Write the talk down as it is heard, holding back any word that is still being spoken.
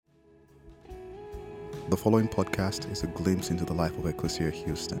The following podcast is a glimpse into the life of Ecclesia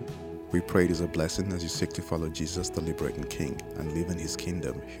Houston. We pray it is a blessing as you seek to follow Jesus, the liberating King, and live in His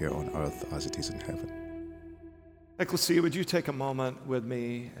kingdom here on earth as it is in heaven. Ecclesia, would you take a moment with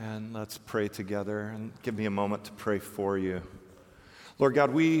me and let's pray together and give me a moment to pray for you. Lord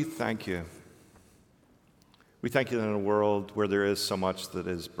God, we thank you. We thank you that in a world where there is so much that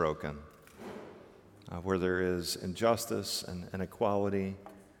is broken, where there is injustice and inequality,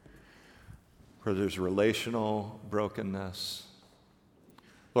 where there's relational brokenness.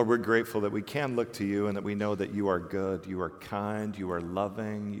 Lord, we're grateful that we can look to you and that we know that you are good, you are kind, you are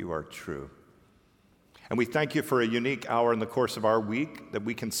loving, you are true. And we thank you for a unique hour in the course of our week that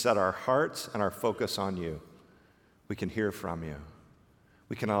we can set our hearts and our focus on you. We can hear from you.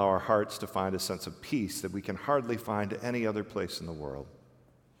 We can allow our hearts to find a sense of peace that we can hardly find any other place in the world.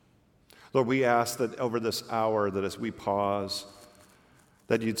 Lord, we ask that over this hour, that as we pause,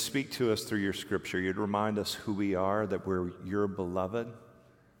 that you'd speak to us through your scripture. You'd remind us who we are, that we're your beloved.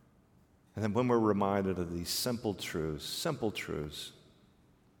 And then when we're reminded of these simple truths,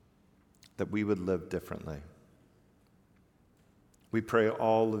 that we would live differently. We pray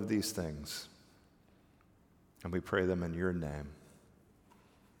all of these things, and we pray them in your name.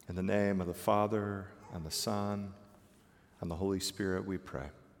 In the name of the Father, and the Son, and the Holy Spirit, we pray.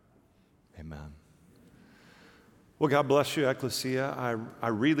 Amen. Well, God bless you, Ecclesia. I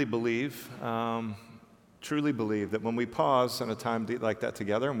really believe, truly believe that when we pause in a time like that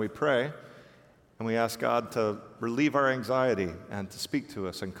together and we pray and we ask God to relieve our anxiety and to speak to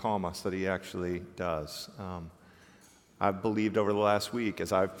us and calm us, that He actually does. I've believed over the last week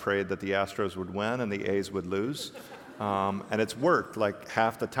as I've prayed that the Astros would win and the A's would lose, and it's worked like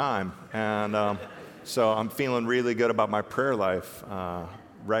half the time. And so I'm feeling really good about my prayer life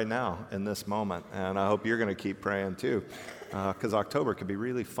right now in this moment, and I hope you're going to keep praying too, because October could be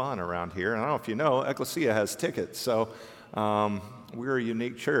really fun around here. And I don't know if you know, Ecclesia has tickets, so we're a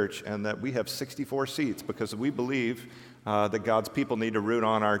unique church, and that we have 64 seats because we believe that God's people need to root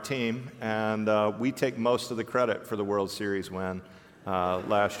on our team, and we take most of the credit for the World Series win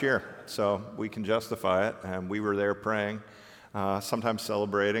last year, so we can justify it, and we were there praying, sometimes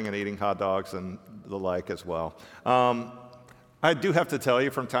celebrating and eating hot dogs and the like as well. I do have to tell you,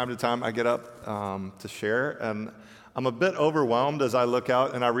 from time to time, I get up to share, and I'm a bit overwhelmed as I look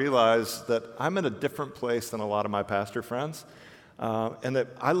out and I realize that I'm in a different place than a lot of my pastor friends, and that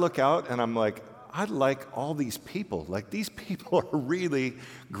I look out and I'm like, I like all these people. Like, these people are really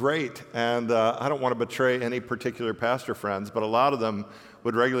great, and I don't want to betray any particular pastor friends, but a lot of them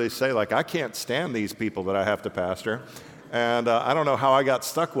would regularly say, like, I can't stand these people that I have to pastor. And I don't know how I got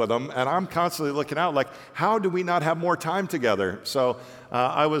stuck with them, and I'm constantly looking out, like, how do we not have more time together? So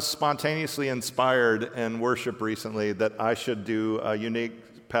I was spontaneously inspired in worship recently that I should do a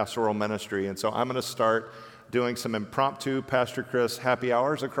unique pastoral ministry, and so I'm going to start doing some impromptu Pastor Chris happy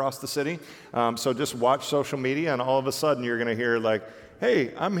hours across the city. So just watch social media, and all of a sudden you're going to hear, like,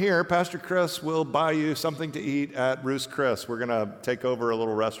 hey, I'm here. Pastor Chris will buy you something to eat at Ruth's Chris. We're going to take over a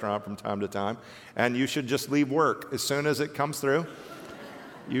little restaurant from time to time, and you should just leave work as soon as it comes through.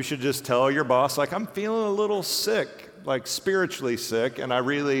 You should just tell your boss, like, I'm feeling a little sick, like spiritually sick, and I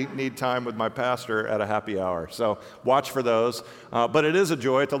really need time with my pastor at a happy hour. So watch for those. But it is a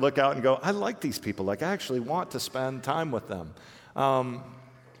joy to look out and go, I like these people. Like, I actually want to spend time with them.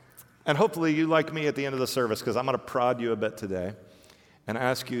 And hopefully you like me at the end of the service, because I'm going to prod you a bit today and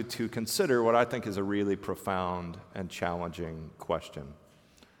ask you to consider what I think is a really profound and challenging question.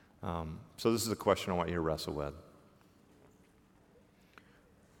 So this is a question I want you to wrestle with.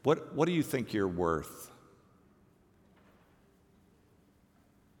 What do you think you're worth?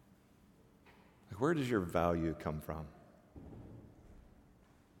 Like, where does your value come from?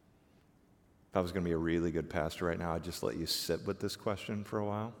 If I was going to be a really good pastor right now, I'd just let you sit with this question for a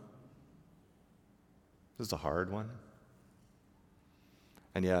while. This is a hard one.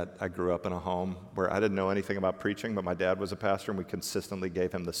 And yet, I grew up in a home where I didn't know anything about preaching, but my dad was a pastor, and we consistently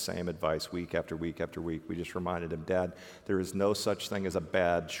gave him the same advice week after week after week. We just reminded him, Dad, there is no such thing as a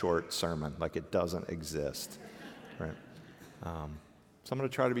bad, short sermon. Like, it doesn't exist, right? So I'm going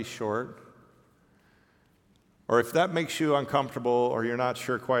to try to be short. Or if that makes you uncomfortable or you're not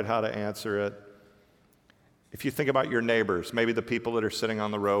sure quite how to answer it, if you think about your neighbors, maybe the people that are sitting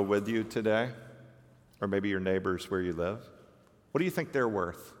on the row with you today, or maybe your neighbors where you live, what do you think they're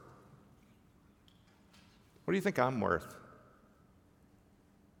worth? What do you think I'm worth?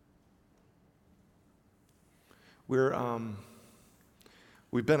 We've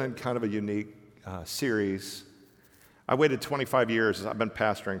been in kind of a unique series. I waited 25 years. I've been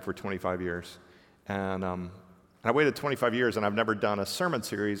pastoring for 25 years. And I waited 25 years, and I've never done a sermon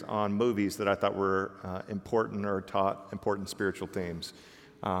series on movies that I thought were important or taught important spiritual themes.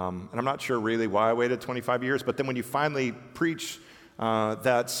 And I'm not sure really why I waited 25 years, but then when you finally preach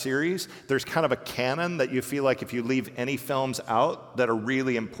that series, there's kind of a canon that you feel like if you leave any films out that are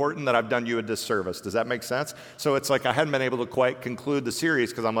really important, that I've done you a disservice. Does that make sense? So it's like I hadn't been able to quite conclude the series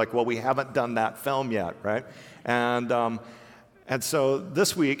because I'm like, well, we haven't done that film yet, right? And so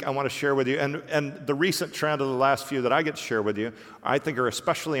this week, I want to share with you, and the recent trend of the last few that I get to share with you, I think are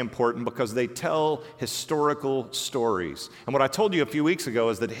especially important because they tell historical stories. And what I told you a few weeks ago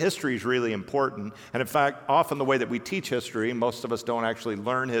is that history is really important. And in fact, often the way that we teach history, most of us don't actually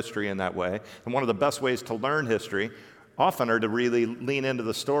learn history in that way. And one of the best ways to learn history often are to really lean into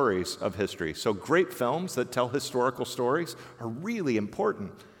the stories of history. So great films that tell historical stories are really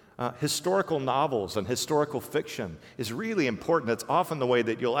important. Historical novels and historical fiction is really important. It's often the way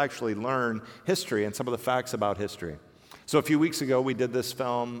that you'll actually learn history and some of the facts about history. So a few weeks ago, we did this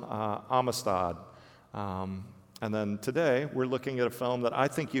film, Amistad. And then today, we're looking at a film that I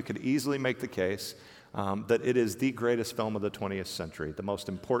think you could easily make the case that it is the greatest film of the 20th century, the most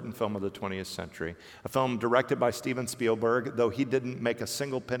important film of the 20th century. A film directed by Steven Spielberg, though he didn't make a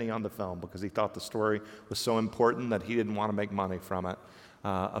single penny on the film because he thought the story was so important that he didn't want to make money from it.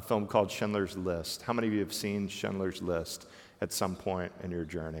 A film called Schindler's List. How many of you have seen Schindler's List at some point in your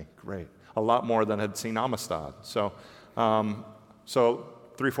journey? Great. A lot more than had seen Amistad. So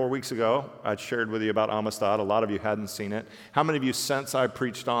 3-4 weeks ago, I shared with you about Amistad. A lot of you hadn't seen it. How many of you, since I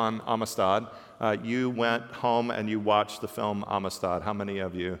preached on Amistad, you went home and you watched the film Amistad? How many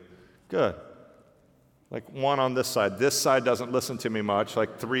of you? Good. Like one on this side. This side doesn't listen to me much,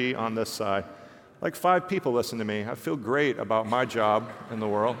 like 3 on this side. Like 5 people listen to me. I feel great about my job in the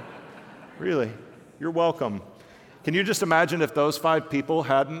world. Really, you're welcome. Can you just imagine if those 5 people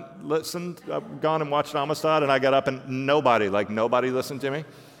hadn't listened, gone and watched Amistad, and I got up and nobody listened to me?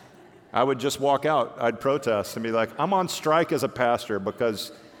 I would just walk out. I'd protest and be like, I'm on strike as a pastor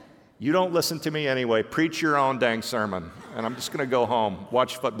because you don't listen to me anyway. Preach your own dang sermon. And I'm just going to go home,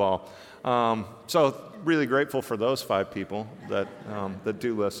 watch football. So really grateful for those 5 people that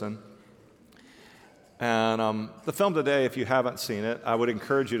do listen. And the film today, if you haven't seen it, I would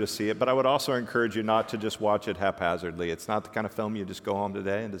encourage you to see it, but I would also encourage you not to just watch it haphazardly. It's not the kind of film you just go home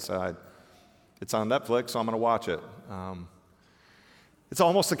today and decide, it's on Netflix, so I'm going to watch it. It's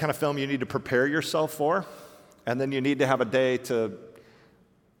almost the kind of film you need to prepare yourself for, and then you need to have a day to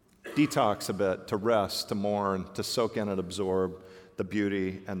detox a bit, to rest, to mourn, to soak in and absorb the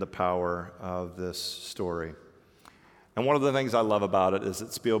beauty and the power of this story. And one of the things I love about it is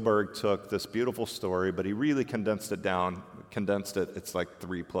that Spielberg took this beautiful story, but he really condensed it. It's like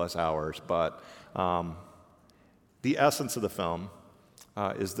 3+ hours. But the essence of the film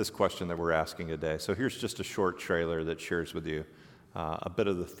is this question that we're asking today. So here's just a short trailer that shares with you a bit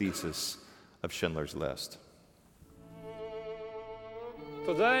of the thesis of Schindler's List.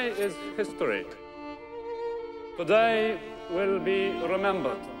 Today is history. Today will be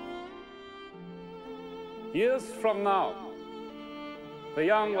remembered. Years from now, the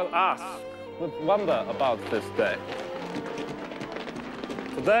young will ask with wonder about this day.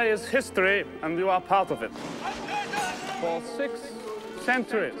 Today is history, and you are part of it. For 6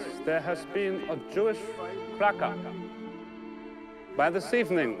 centuries, there has been a Jewish cracker. By this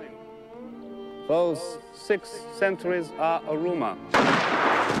evening, those 6 centuries are a rumor.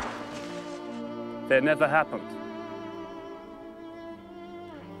 They never happened.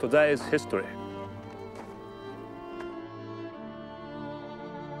 Today is history.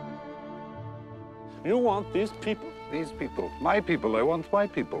 You want these people? These people. My people. I want my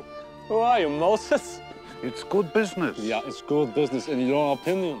people. Who are you, Moses? It's good business. Yeah, it's good business, in your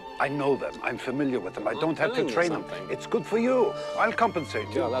opinion. I know them. I'm familiar with them. I don't have to train them. It's good for you. I'll compensate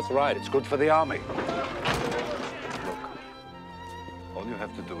you. Yeah, that's right. It's good for the army. Look, all you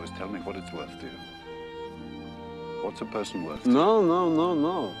have to do is tell me what it's worth to you. What's a person worth to you?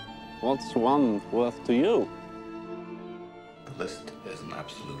 No. What's one worth to you? The list is an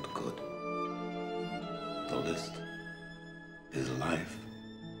absolute good. The list is life.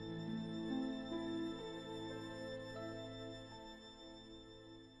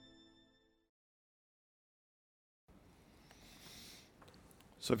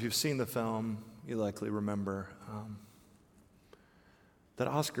 So if you've seen the film, you likely remember that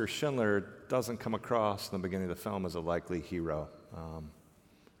Oskar Schindler doesn't come across in the beginning of the film as a likely hero.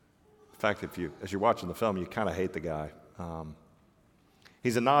 In fact, as you're watching the film, you kind of hate the guy.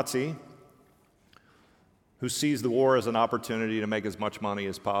 He's a Nazi who sees the war as an opportunity to make as much money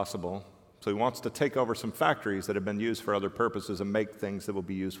as possible. So he wants to take over some factories that have been used for other purposes and make things that will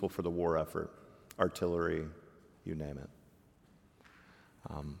be useful for the war effort. Artillery, you name it.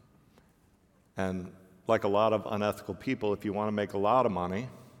 And like a lot of unethical people, if you want to make a lot of money,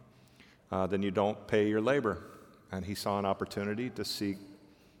 then you don't pay your labor. And he saw an opportunity to seek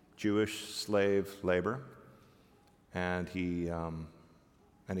Jewish slave labor, and he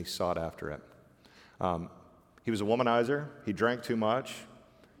sought after it. He was a womanizer. He drank too much.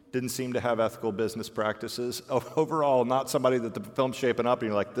 Didn't seem to have ethical business practices. Overall, not somebody that the film's shaping up and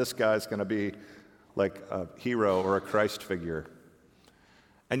you're like, this guy's going to be like a hero or a Christ figure.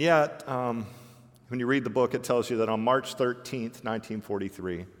 And yet, when you read the book, it tells you that on March 13th,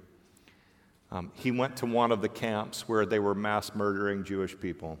 1943, he went to one of the camps where they were mass murdering Jewish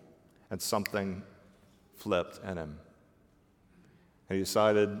people, and something flipped in him. And he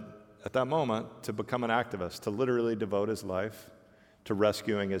decided at that moment to become an activist, to literally devote his life to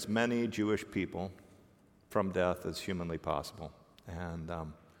rescuing as many Jewish people from death as humanly possible. And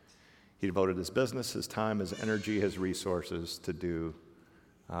he devoted his business, his time, his energy, his resources to do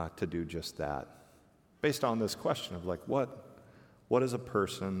just that. Based on this question of like, what is a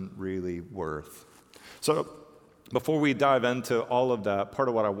person really worth? So before we dive into all of that, part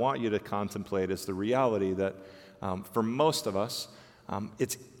of what I want you to contemplate is the reality that for most of us,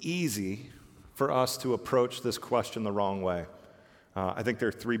 it's easy for us to approach this question the wrong way. I think there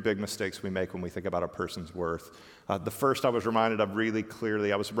are three big mistakes we make when we think about a person's worth. The first I was reminded of really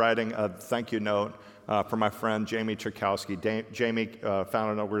clearly. I was writing a thank you note for my friend Jamie Cherkowski. Jamie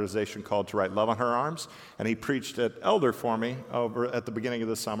founded an organization called To Write Love on Her Arms, and he preached at Elder for me over at the beginning of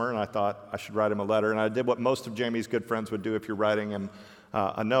the summer, and I thought I should write him a letter. And I did what most of Jamie's good friends would do if you're writing him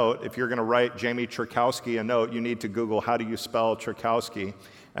a note. If you're going to write Jamie Cherkowski a note, you need to Google how do you spell Cherkowski.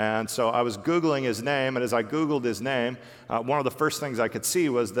 And so I was Googling his name, and as I Googled his name, one of the first things I could see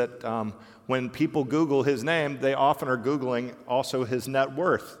was that when people Google his name, they often are Googling also his net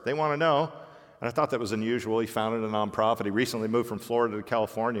worth. They want to know, and I thought that was unusual. He founded a nonprofit. He recently moved from Florida to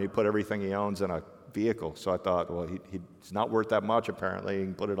California. He put everything he owns in a vehicle. So I thought, well, he's not worth that much, apparently. He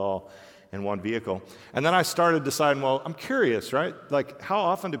can put it all in one vehicle. And then I started deciding, well, I'm curious, right? Like, how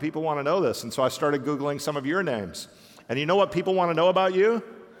often do people want to know this? And so I started Googling some of your names. And you know what people want to know about you?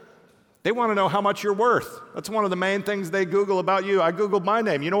 They want to know how much you're worth. That's one of the main things they Google about you. I Googled my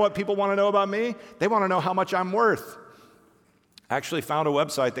name. You know what people want to know about me? They want to know how much I'm worth. I actually found a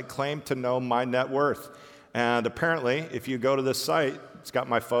website that claimed to know my net worth. And apparently, if you go to this site, it's got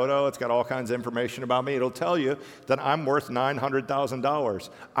my photo, it's got all kinds of information about me. It'll tell you that I'm worth $900,000.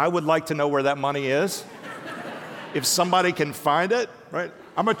 I would like to know where that money is. If somebody can find it, right?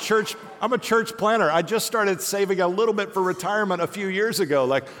 I'm a church planner. I just started saving a little bit for retirement a few years ago.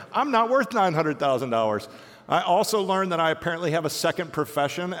 Like, I'm not worth $900,000. I also learned that I apparently have a second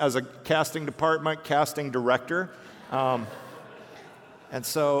profession as a casting director. And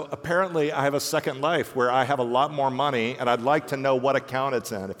so apparently I have a second life where I have a lot more money, and I'd like to know what account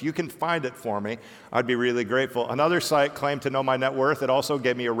it's in. If you can find it for me, I'd be really grateful. Another site claimed to know my net worth. It also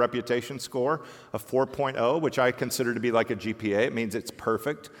gave me a reputation score of 4.0, which I consider to be like a GPA. It means it's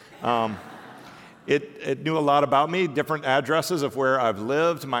perfect. It knew a lot about me, different addresses of where I've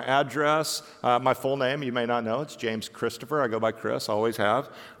lived, my address, my full name, you may not know, it's James Christopher. I go by Chris, always have.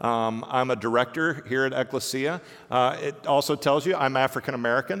 I'm a director here at Ecclesia. It also tells you I'm African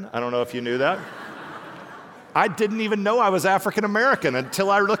American. I don't know if you knew that. I didn't even know I was African American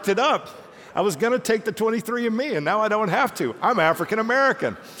until I looked it up. I was going to take the 23andMe, and now I don't have to. I'm African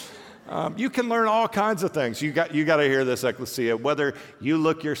American. You can learn all kinds of things. You got to hear this, Ecclesia. Whether you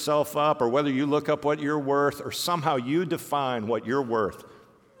look yourself up or whether you look up what you're worth or somehow you define what you're worth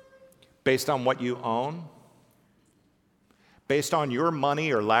based on what you own, based on your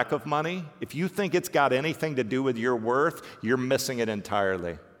money or lack of money, if you think it's got anything to do with your worth, you're missing it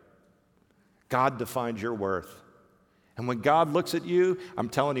entirely. God defines your worth. And when God looks at you, I'm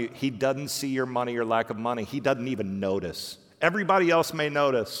telling you, He doesn't see your money or lack of money. He doesn't even notice. Everybody else may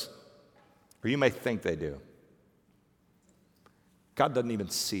notice. Or you may think they do. God doesn't even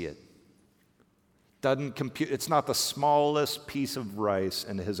see it. Doesn't compute. It's not the smallest piece of rice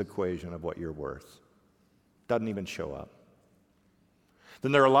in His equation of what you're worth. Doesn't even show up.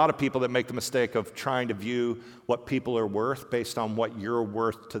 Then there are a lot of people that make the mistake of trying to view what people are worth based on what you're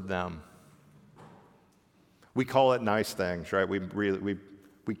worth to them. We call it nice things, right?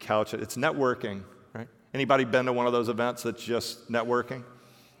 We couch it. It's networking, right? Anybody been to one of those events that's just networking?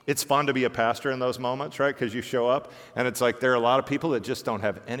 It's fun to be a pastor in those moments, right? Because you show up, and it's like there are a lot of people that just don't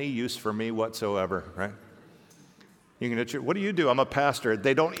have any use for me whatsoever, right? What do you do? I'm a pastor.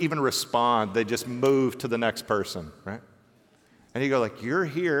 They don't even respond. They just move to the next person, right? And you go like, you're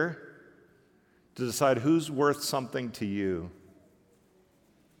here to decide who's worth something to you.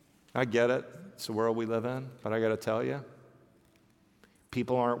 I get it. It's the world we live in. But I got to tell you,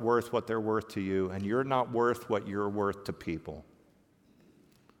 people aren't worth what they're worth to you, and you're not worth what you're worth to people.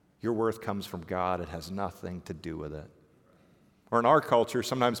 Your worth comes from God. It has nothing to do with it. Or in our culture,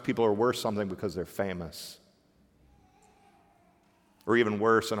 sometimes people are worth something because they're famous. Or even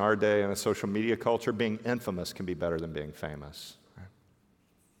worse, in our day in a social media culture, being infamous can be better than being famous. Right?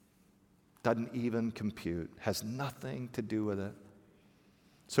 Doesn't even compute. Has nothing to do with it.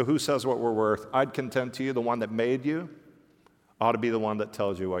 So who says what we're worth? I'd contend to you, the one that made you ought to be the one that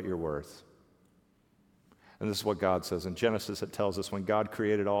tells you what you're worth. And this is what God says. In Genesis, it tells us when God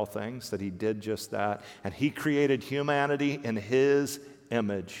created all things that he did just that. And he created humanity in his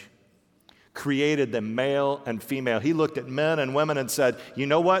image. Created them male and female. He looked at men and women and said, you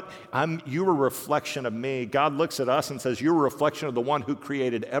know what? You're a reflection of me. God looks at us and says, you're a reflection of the one who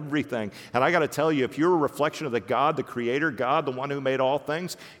created everything. And I got to tell you, if you're a reflection of the God, the creator, God, the one who made all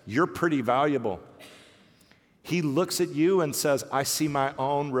things, you're pretty valuable. He looks at you and says, I see my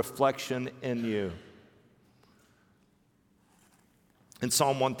own reflection in you. In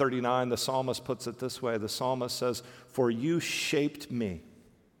Psalm 139, the psalmist puts it this way. The psalmist says, for you shaped me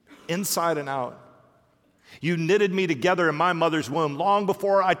inside and out. You knitted me together in my mother's womb. Long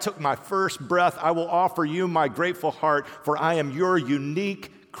before I took my first breath, I will offer you my grateful heart, for I am your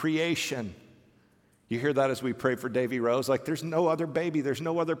unique creation. You hear that as we pray for Davy Rose? Like there's no other baby, there's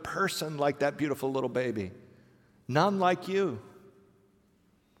no other person like that beautiful little baby. None like you.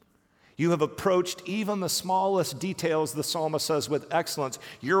 You have approached even the smallest details, the psalmist says, with excellence.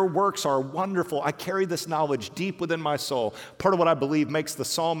 Your works are wonderful. I carry this knowledge deep within my soul. Part of what I believe makes the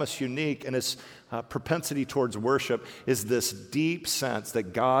psalmist unique in his propensity towards worship is this deep sense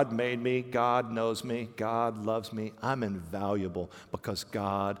that God made me, God knows me, God loves me. I'm invaluable because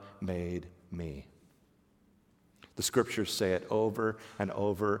God made me. The scriptures say it over and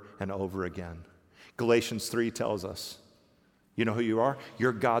over and over again. Galatians 3 tells us, you know who you are?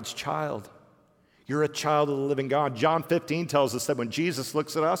 You're God's child. You're a child of the living God. John 15 tells us that when Jesus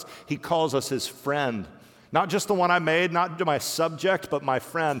looks at us, he calls us his friend. Not just the one I made, not my subject, but my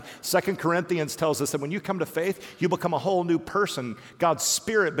friend. 2 Corinthians tells us that when you come to faith, you become a whole new person. God's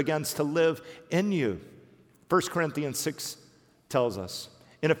Spirit begins to live in you. 1 Corinthians 6 tells us.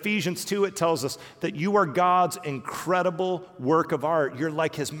 In Ephesians 2, it tells us that you are God's incredible work of art. You're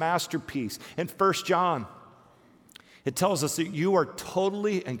like his masterpiece. In 1 John, it tells us that you are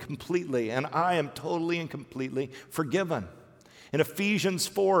totally and completely, and I am totally and completely forgiven. In Ephesians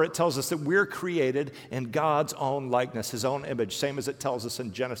 4, it tells us that we're created in God's own likeness, his own image, same as it tells us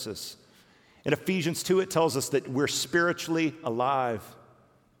in Genesis. In Ephesians 2, it tells us that we're spiritually alive.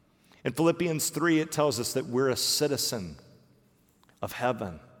 In Philippians 3, it tells us that we're a citizen of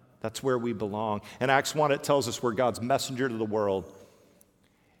heaven. That's where we belong. In Acts 1, it tells us we're God's messenger to the world.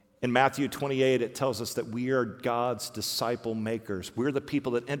 In Matthew 28, it tells us that we are God's disciple makers. We're the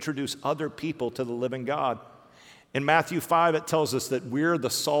people that introduce other people to the living God. In Matthew 5, it tells us that we're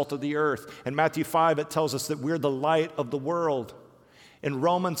the salt of the earth. In Matthew 5, it tells us that we're the light of the world. In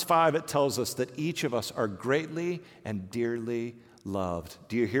Romans 5, it tells us that each of us are greatly and dearly loved.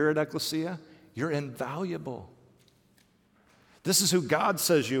 Do you hear it, Ecclesia? You're invaluable. This is who God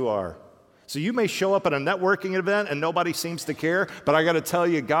says you are. So you may show up at a networking event and nobody seems to care, but I got to tell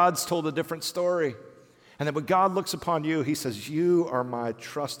you, God's told a different story. And then when God looks upon you, he says, you are my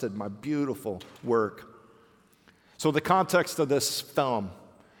trusted, my beautiful work. So the context of this film,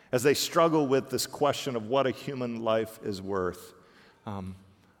 as they struggle with this question of what a human life is worth,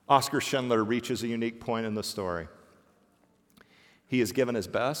 Oscar Schindler reaches a unique point in the story. He has given his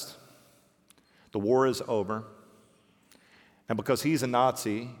best. The war is over. And because he's a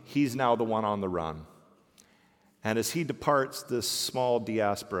Nazi, he's now the one on the run. And as he departs this small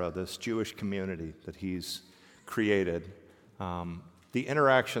diaspora, this Jewish community that he's created, the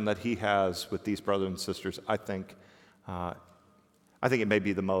interaction that he has with these brothers and sisters, I think it may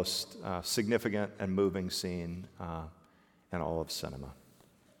be the most significant and moving scene in all of cinema.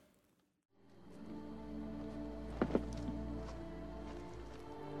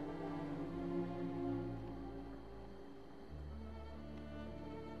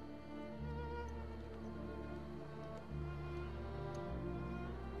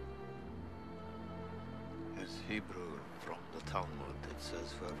 Hebrew from the Talmud. It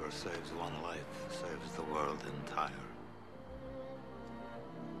says, whoever saves one life saves the world entire.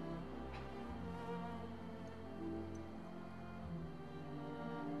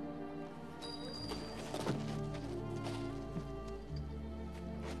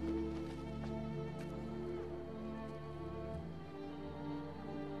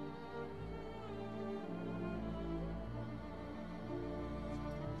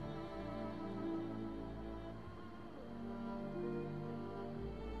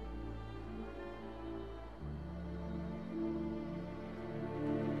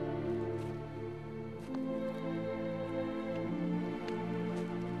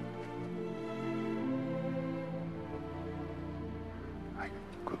 I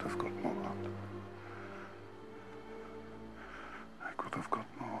could have got more out. I could have got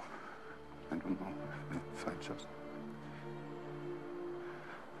more. I don't know if I just...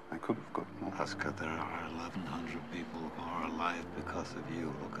 I could have got more. Oscar, there are 1,100 people who are alive because of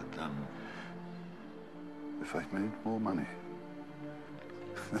you. Look at them. If I'd made more money...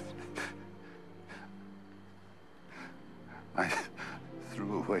 I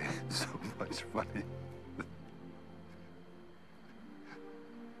threw away so much money.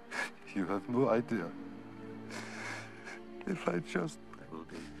 You have no idea. If I just... There will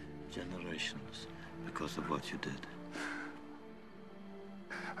be generations because of what you did.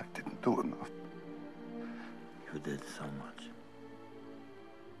 I didn't do enough. You did so much.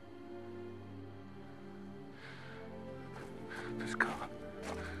 This car.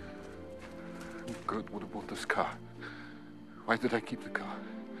 Gert would have bought this car. Why did I keep the car?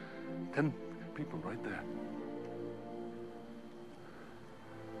 10 people right there.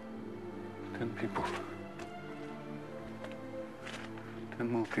 10 people. 10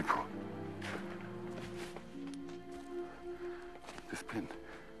 more people. This pin.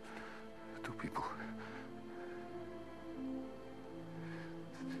 2 people.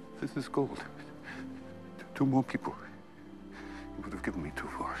 This is gold. 2 more people. You would have given me 2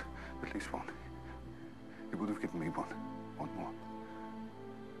 for it. At least 1. You would have given me 1. 1 more.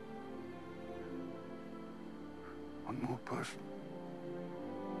 1 more person.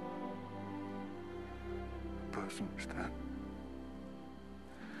 A person stand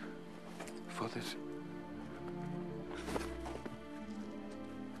for this.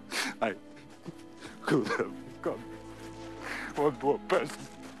 I could have got 1 more person.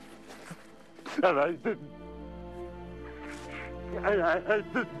 And I didn't. I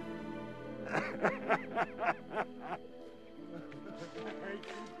didn't.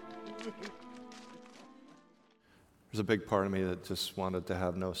 There's a big part of me that just wanted to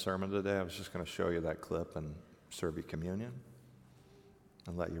have no sermon today. I was just going to show you that clip and serve you communion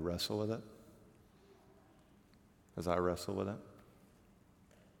and let you wrestle with it as I wrestle with it.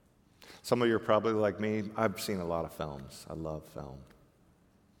 Some of you are probably like me. I've seen a lot of films. I love film.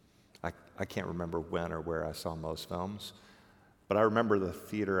 I can't remember when or where I saw most films, but I remember the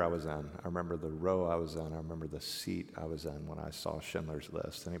theater I was in. I remember the row I was in. I remember the seat I was in when I saw Schindler's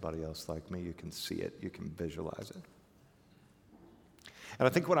List. Anybody else like me? You can see it. You can visualize it. And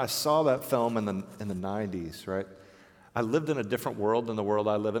I think when I saw that film in the 90s, right, I lived in a different world than the world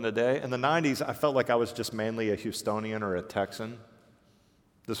I live in today. In the 90s, I felt like I was just mainly a Houstonian or a Texan.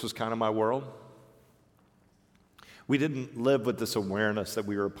 This was kind of my world. We didn't live with this awareness that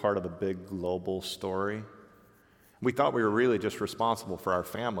we were a part of a big global story. We thought we were really just responsible for our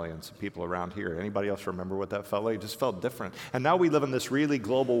family and some people around here. Anybody else remember what that felt like? It just felt different. And now we live in this really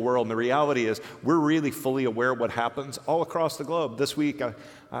global world, and the reality is we're really fully aware of what happens all across the globe. This week,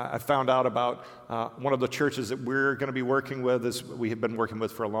 I found out about one of the churches that we're going to be working with, as we have been working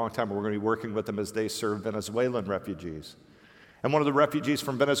with for a long time. We're going to be working with them as they serve Venezuelan refugees. And one of the refugees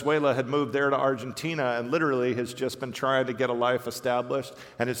from Venezuela had moved there to Argentina and literally has just been trying to get a life established.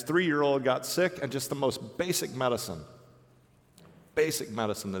 And his 3-year-old got sick, and just the most basic medicine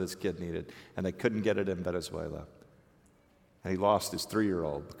that his kid needed, and they couldn't get it in Venezuela. And he lost his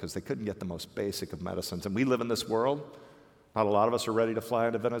 3-year-old because they couldn't get the most basic of medicines. And we live in this world. Not a lot of us are ready to fly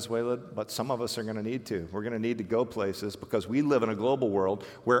into Venezuela, but some of us are going to need to. We're going to need to go places because we live in a global world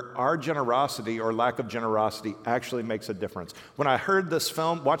where our generosity or lack of generosity actually makes a difference. When I heard this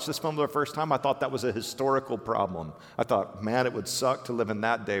film, watched this film for the first time, I thought that was a historical problem. I thought, man, it would suck to live in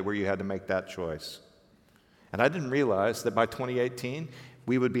that day where you had to make that choice. And I didn't realize that by 2018,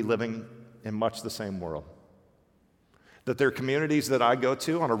 we would be living in much the same world. That there are communities that I go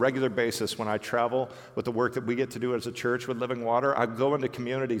to on a regular basis when I travel with the work that we get to do as a church with Living Water. I go into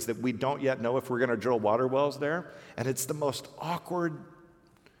communities that we don't yet know if we're going to drill water wells there, and it's the most awkward.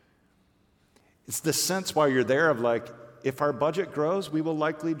 It's the sense while you're there of like, if our budget grows, we will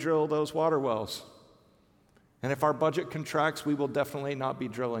likely drill those water wells. And if our budget contracts, we will definitely not be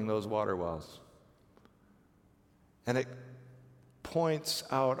drilling those water wells. And it points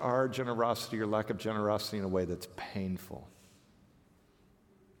out our generosity or lack of generosity in a way that's painful.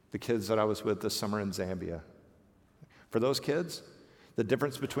 The kids that I was with this summer in Zambia, for those kids, the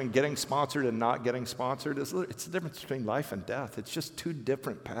difference between getting sponsored and not getting sponsored it's the difference between life and death. It's just 2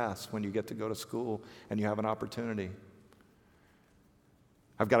 different paths when you get to go to school and you have an opportunity.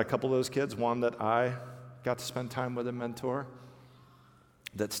 I've got a couple of those kids, one that I got to spend time with and mentor,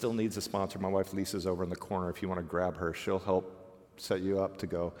 that still needs a sponsor. My wife Lisa's over in the corner. If you want to grab her, she'll help set you up to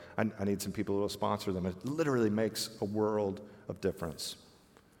go. I need some people who will sponsor them. It literally makes a world of difference.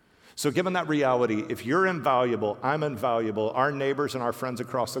 So given that reality, if you're invaluable, I'm invaluable, our neighbors and our friends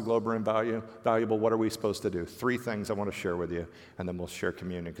across the globe are invaluable, what are we supposed to do? 3 things I want to share with you, and then we'll share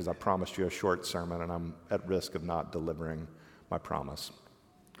communion, because I promised you a short sermon, and I'm at risk of not delivering my promise.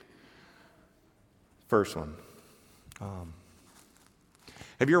 First one.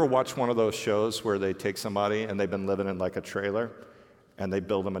 Have you ever watched one of those shows where they take somebody and they've been living in like a trailer, and they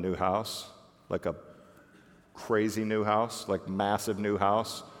build them a new house, like a crazy new house, like massive new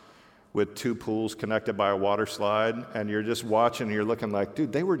house, with 2 pools connected by a water slide, and you're just watching and you're looking like,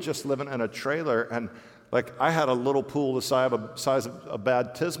 dude, they were just living in a trailer, and like I had a little pool the size of a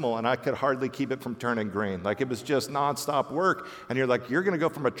baptismal, and I could hardly keep it from turning green. Like it was just nonstop work, and you're like, you're gonna go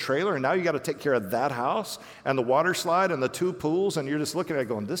from a trailer, and now you gotta take care of that house, and the water slide, and the 2 pools, and you're just looking at it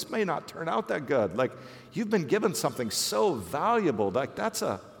going, this may not turn out that good. Like you've been given something so valuable, like that's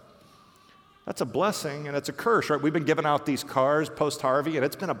a blessing and it's a curse, right? We've been giving out these cars post-Harvey, and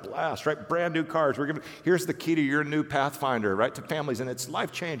it's been a blast, right? Brand new cars. Here's the key to your new Pathfinder, right? To families, and it's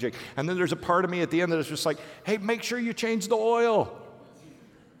life-changing. And then there's a part of me at the end that is just like, hey, make sure you change the oil.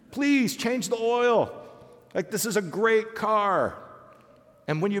 Please change the oil. Like this is a great car.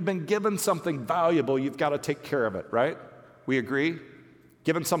 And when you've been given something valuable, you've got to take care of it, right? We agree?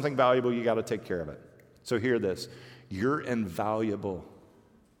 Given something valuable, you got to take care of it. So hear this. You're invaluable.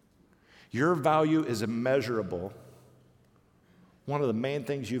 Your value is immeasurable. One of the main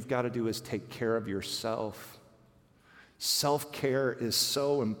things you've got to do is take care of yourself. Self-care is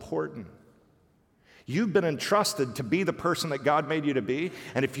so important. You've been entrusted to be the person that God made you to be,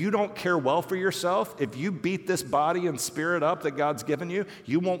 and if you don't care well for yourself, if you beat this body and spirit up that God's given you,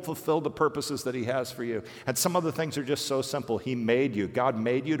 you won't fulfill the purposes that He has for you. And some of the things are just so simple. He made you. God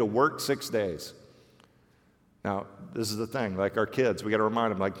made you to work 6 days. Now, this is the thing, like our kids, we got to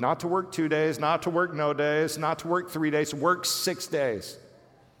remind them, like not to work 2 days, not to work no days, not to work 3 days, work 6 days.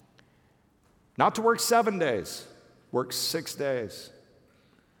 Not to work 7 days, work 6 days.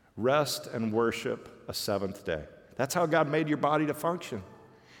 Rest and worship a 7th day. That's how God made your body to function.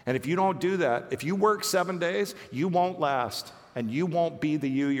 And if you don't do that, if you work 7 days, you won't last, and you won't be the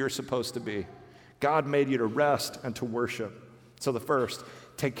you you're supposed to be. God made you to rest and to worship. So the first,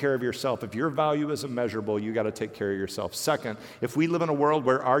 take care of yourself. If your value is immeasurable, you got to take care of yourself. Second, if we live in a world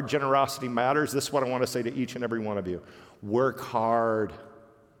where our generosity matters, this is what I want to say to each and every one of you. Work hard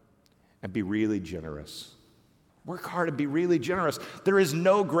and be really generous. Work hard and be really generous. There is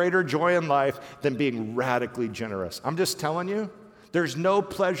no greater joy in life than being radically generous. I'm just telling you, there's no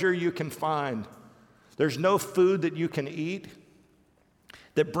pleasure you can find. There's no food that you can eat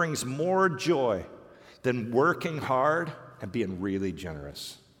that brings more joy than working hard and being really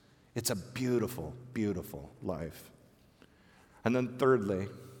generous. It's a beautiful, beautiful life. And then thirdly,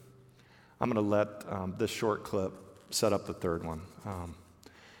 I'm going to let this short clip set up the third one.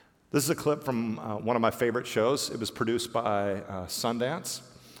 This is a clip from one of my favorite shows. It was produced by Sundance.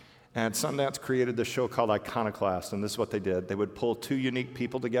 And Sundance created this show called Iconoclast, and this is what they did. They would pull 2 unique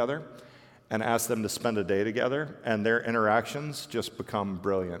people together and ask them to spend a day together, and their interactions just become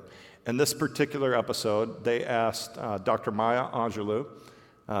brilliant. In this particular episode, they asked Dr. Maya Angelou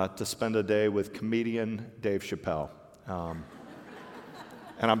to spend a day with comedian Dave Chappelle.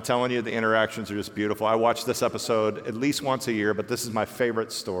 And I'm telling you, the interactions are just beautiful. I watch this episode at least once a year, but this is my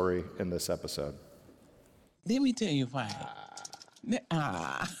favorite story in this episode. Let me tell you why. Let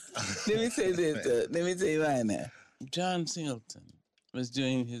me say this. Let me tell you why now. John Singleton was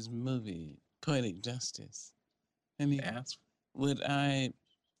doing his movie, Poetic Justice, and he asked, would I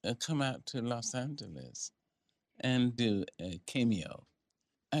come out to Los Angeles and do a cameo?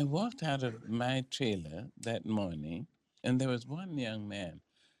 I walked out of my trailer that morning, and there was one young man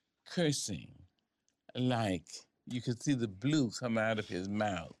cursing like you could see the blue come out of his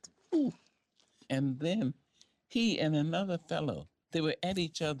mouth. Ooh. And then he and another fellow, they were at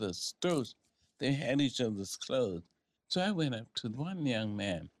each other's throats. They had each other's clothes. So I went up to one young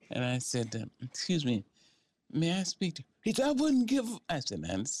man and I said, excuse me, may I speak to you? He said, I wouldn't give. I said,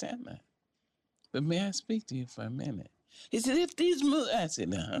 I understand that. But may I speak to you for a minute? He said, if these moves, I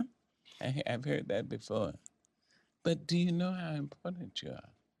said, I've heard that before. But do you know how important you are?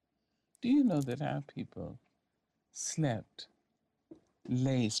 Do you know that our people slept,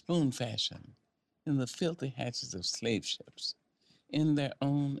 lay spoon fashion in the filthy hatches of slave ships, in their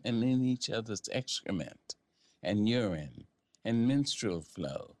own and in each other's excrement and urine and menstrual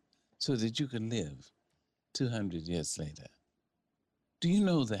flow, so that you could live 200 years later? Do you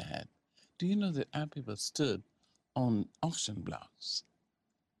know that? Do you know that our people stood on auction blocks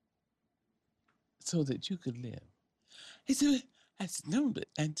so that you could live? He said, I said, no, but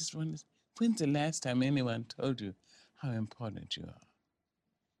I just wonder, when's the last time anyone told you how important you are?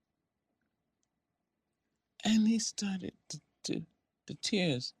 And he started the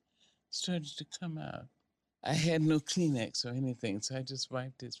tears started to come out. I had no Kleenex or anything, so I just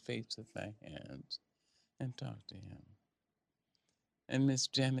wiped his face with my hands and talked to him. And Miss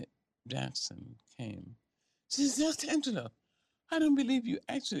Janet Jackson came. She said, Dr. Angelou, I don't believe you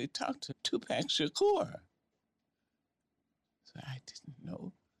actually talked to Tupac Shakur. So I didn't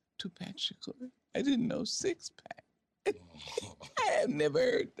know Tupac Shakur. I didn't know Six Pack. I had never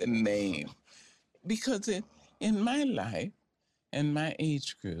heard the name. Because in my life and my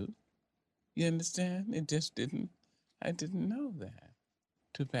age group, you understand, I didn't know that.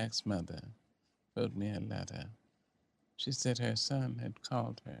 Tupac's mother wrote me a letter. She said her son had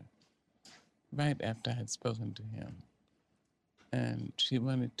called her right after I had spoken to him. And she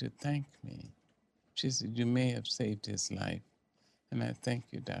wanted to thank me. She said, you may have saved his life. And I thank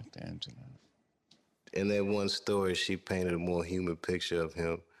you, Dr. Angelou. In that one story, she painted a more human picture of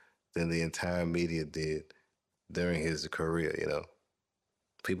him than the entire media did during his career, you know.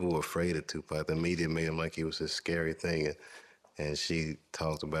 People were afraid of Tupac. The media made him like he was this scary thing. And she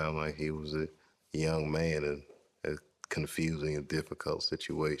talked about him like he was a young man in a confusing and difficult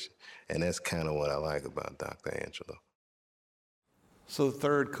situation. And that's kind of what I like about Dr. Angelou. So the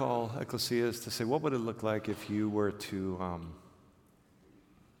third call, Ecclesia, is to say, what would it look like if you were to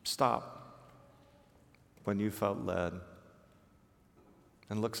stop when you felt led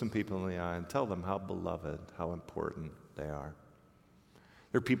and look some people in the eye and tell them how beloved, how important they are?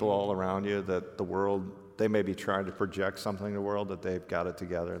 There are people all around you that the world, they may be trying to project something in the world that they've got it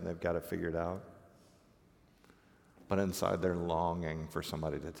together and they've got it figured out. But inside they're longing for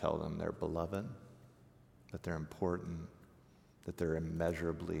somebody to tell them they're beloved, that they're important, that they're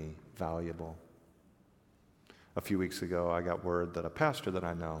immeasurably valuable. A few weeks ago, I got word that a pastor that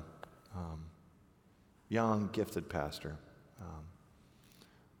I know, young, gifted pastor,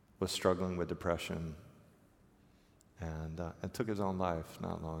 was struggling with depression and took his own life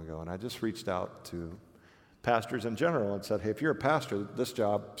not long ago. And I just reached out to pastors in general and said, hey, if you're a pastor, this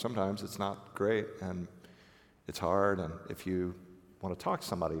job, sometimes it's not great and it's hard. And if you want to talk to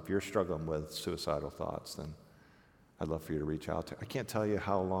somebody, if you're struggling with suicidal thoughts, then I'd love for you to reach out to. I can't tell you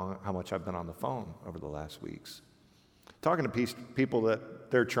how much I've been on the phone over the last weeks, talking to people that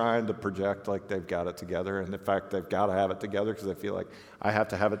they're trying to project like they've got it together. And in fact, they've got to have it together because they feel like I have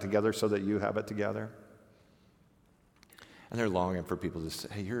to have it together so that you have it together. And they're longing for people to say,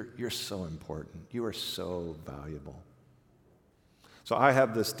 hey, you're so important. You are so valuable. So I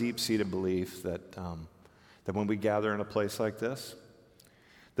have this deep-seated belief that when we gather in a place like this,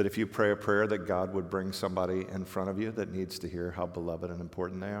 that if you pray a prayer that God would bring somebody in front of you that needs to hear how beloved and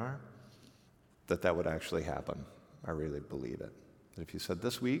important they are, that would actually happen. I really believe it. That if you said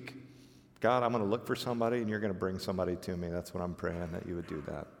this week, God, I'm going to look for somebody and you're going to bring somebody to me, that's what I'm praying, that you would do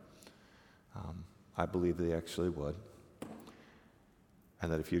that. I believe they actually would.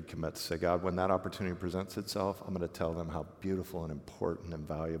 And that if you'd commit to say, God, when that opportunity presents itself, I'm going to tell them how beautiful and important and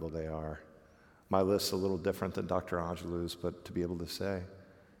valuable they are. My list's a little different than Dr. Angelou's, but to be able to say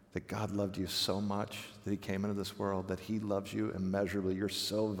that God loved you so much that he came into this world, that he loves you immeasurably. You're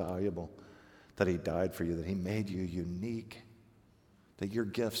so valuable that he died for you, that he made you unique, that your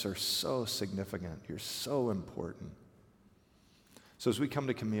gifts are so significant. You're so important. So as we come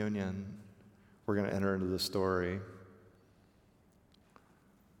to communion, we're going to enter into the story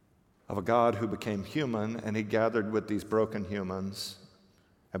of a God who became human, and he gathered with these broken humans.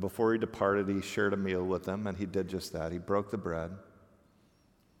 And before he departed, he shared a meal with them, and he did just that. He broke the bread.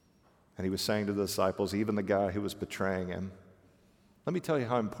 And he was saying to the disciples, even the guy who was betraying him, let me tell you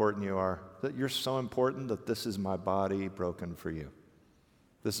how important you are, that you're so important that this is my body broken for you.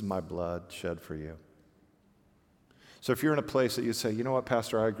 This is my blood shed for you. So if you're in a place that you say, you know what,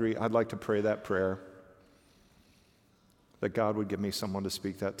 Pastor, I agree, I'd like to pray that prayer, that God would give me someone to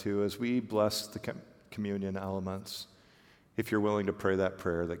speak that to. As we bless the communion elements, if you're willing to pray that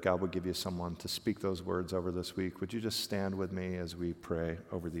prayer, that God would give you someone to speak those words over this week, would you just stand with me as we pray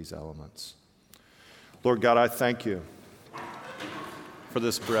over these elements? Lord God, I thank you for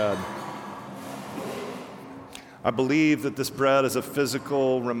this bread. I believe that this bread is a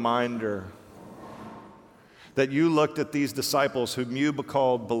physical reminder that you looked at these disciples whom you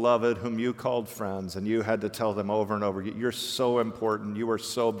called beloved, whom you called friends, and you had to tell them over and over, you're so important, you are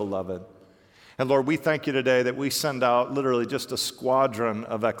so beloved. And Lord, we thank you today that we send out literally just a squadron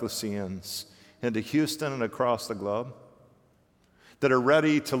of ecclesians into Houston and across the globe that are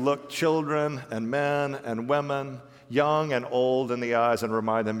ready to look children and men and women, young and old, in the eyes and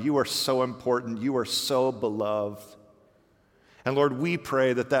remind them, you are so important, you are so beloved. And Lord, we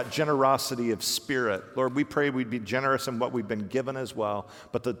pray that generosity of spirit, Lord, we pray we'd be generous in what we've been given as well,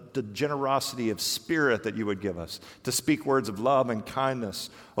 but the generosity of spirit that you would give us to speak words of love and kindness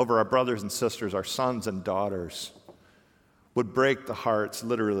over our brothers and sisters, our sons and daughters, would break the hearts,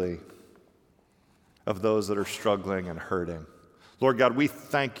 literally, of those that are struggling and hurting. Lord God, we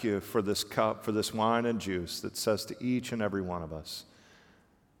thank you for this cup, for this wine and juice that says to each and every one of us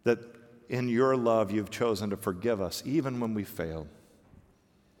that in your love you've chosen to forgive us even when we failed.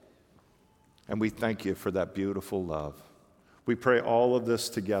 And we thank you for that beautiful love. We pray all of this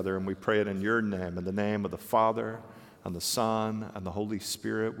together, and we pray it in your name, in the name of the Father and the Son and the Holy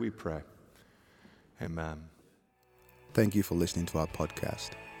Spirit, we pray. Amen. Thank you for listening to our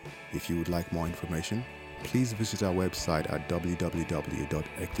podcast. If you would like more information, please visit our website at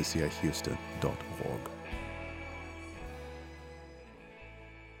www.ecclesiahouston.org.